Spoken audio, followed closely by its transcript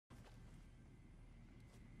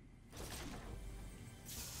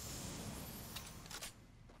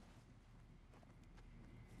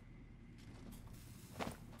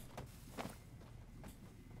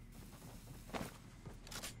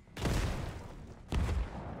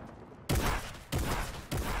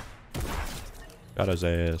Got his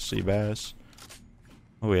ass. Sea bass.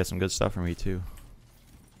 Oh, he had some good stuff for me too.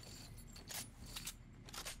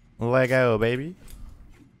 Lego, baby.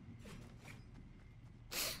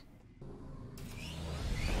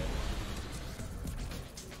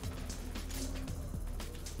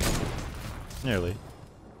 Nearly.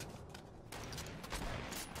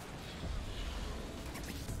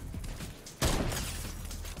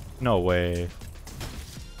 No way.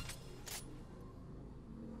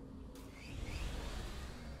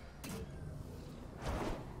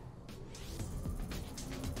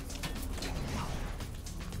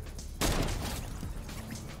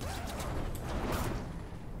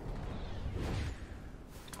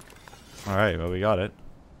 Alright, well, we got it.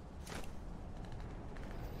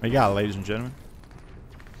 We got it, ladies and gentlemen.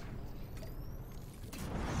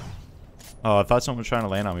 Oh, I thought someone was trying to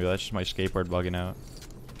land on me, but that's just my skateboard bugging out.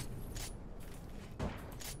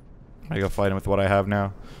 I go fight him with what I have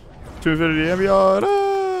now. To infinity and beyond!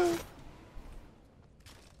 Ah!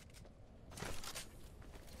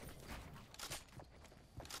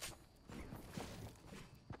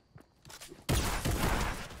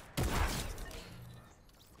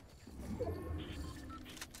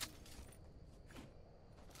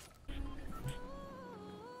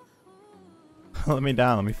 Let me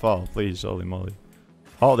down, let me fall, please, holy moly.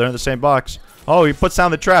 Oh, they're in the same box. Oh, he puts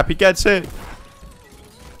down the trap, he gets hit.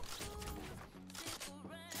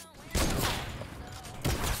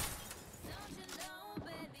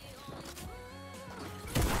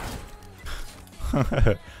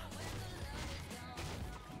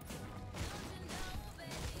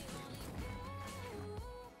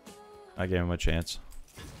 I gave him a chance.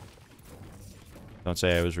 Don't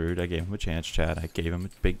say I was rude, I gave him a chance, Chad. I gave him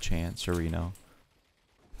a big chance, Reno.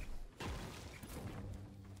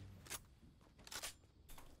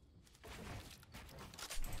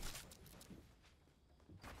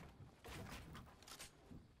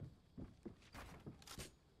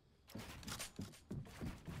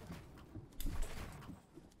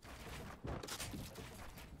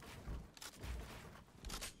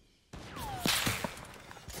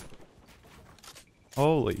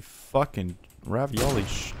 Holy fucking ravioli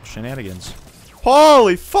shenanigans.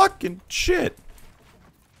 Holy fucking shit!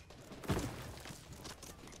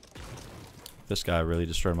 This guy really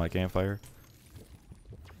destroyed my campfire.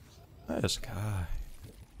 This guy.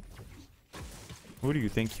 Who do you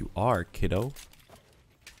think you are, kiddo?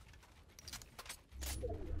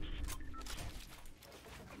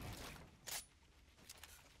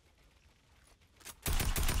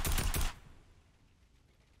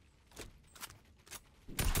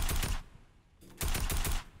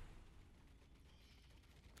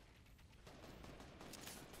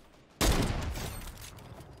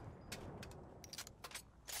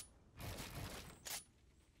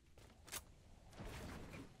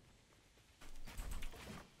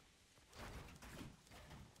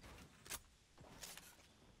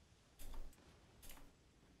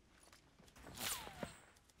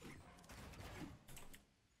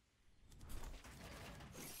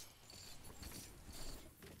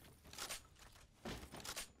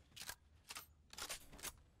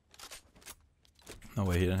 No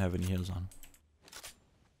way, he didn't have any heals on.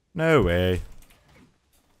 No way. I'm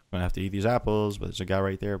gonna have to eat these apples, but there's a guy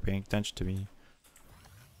right there paying attention to me.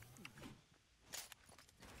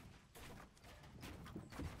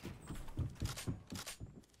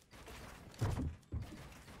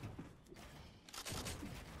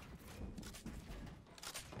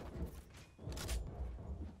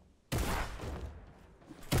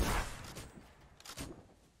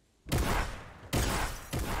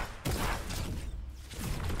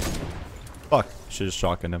 Fuck, should have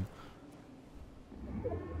shotgunned him.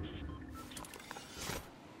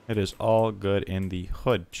 It is all good in the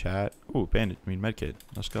hood, chat. Ooh, bandit, medkit.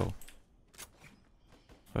 Let's go.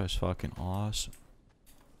 That's fucking awesome.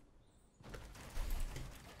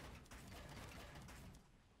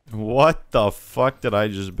 What the fuck did I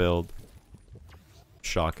just build?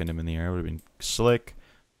 Shotgunned him in the air would have been slick.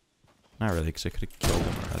 Not really, because I could have killed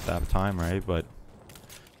him at that time, right? But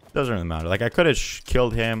doesn't really matter. Like, I could have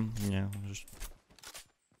killed him. Yeah, just...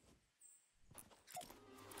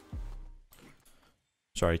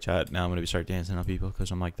 Sorry, chat. Now I'm going to start dancing on people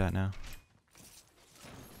because I'm like that now.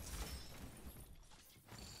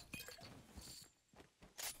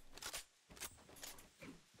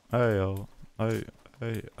 Ayo.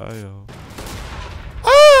 Ayo.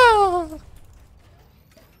 Ah!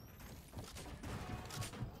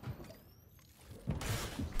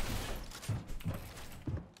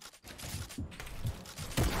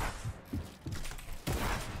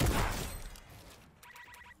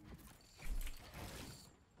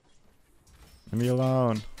 Leave me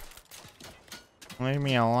alone. Leave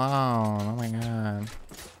me alone. Oh my god.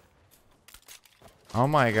 Oh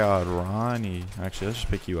my god, Ronnie. Actually, let's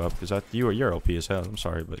just pick you up because you're OP as hell. I'm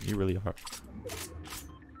sorry, but you really are.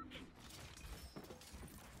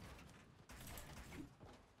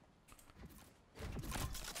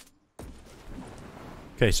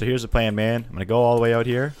 Okay, so here's the plan, man. I'm gonna go all the way out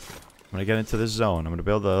here. I'm gonna get into this zone. I'm gonna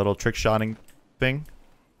build a little trick shotting thing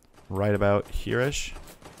right about here-ish.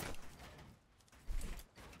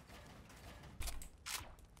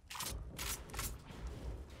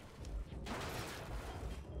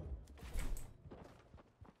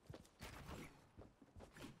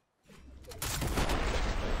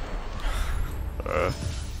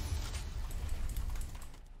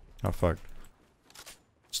 Oh fuck.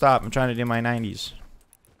 Stop, I'm trying to do my 90s.